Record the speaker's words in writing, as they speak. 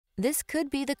This could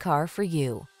be the car for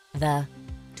you. The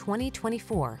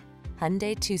 2024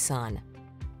 Hyundai Tucson.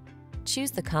 Choose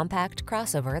the compact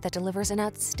crossover that delivers an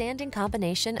outstanding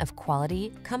combination of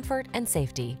quality, comfort, and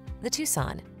safety. The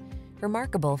Tucson.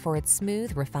 Remarkable for its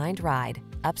smooth, refined ride,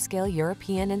 upscale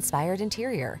European-inspired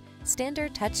interior,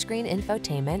 standard touchscreen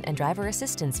infotainment and driver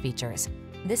assistance features,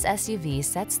 this SUV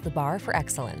sets the bar for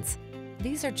excellence.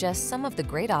 These are just some of the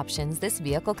great options this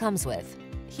vehicle comes with: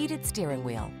 heated steering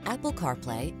wheel, Apple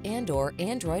CarPlay and/or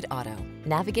Android Auto,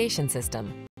 navigation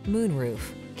system, moonroof,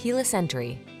 keyless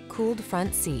entry, cooled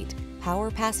front seat,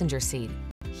 power passenger seat,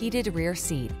 heated rear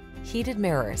seat, heated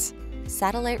mirrors,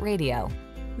 satellite radio.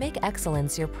 Make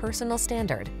excellence your personal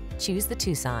standard. Choose the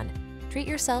Tucson. Treat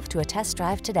yourself to a test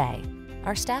drive today.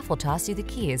 Our staff will toss you the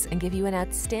keys and give you an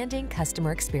outstanding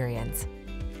customer experience.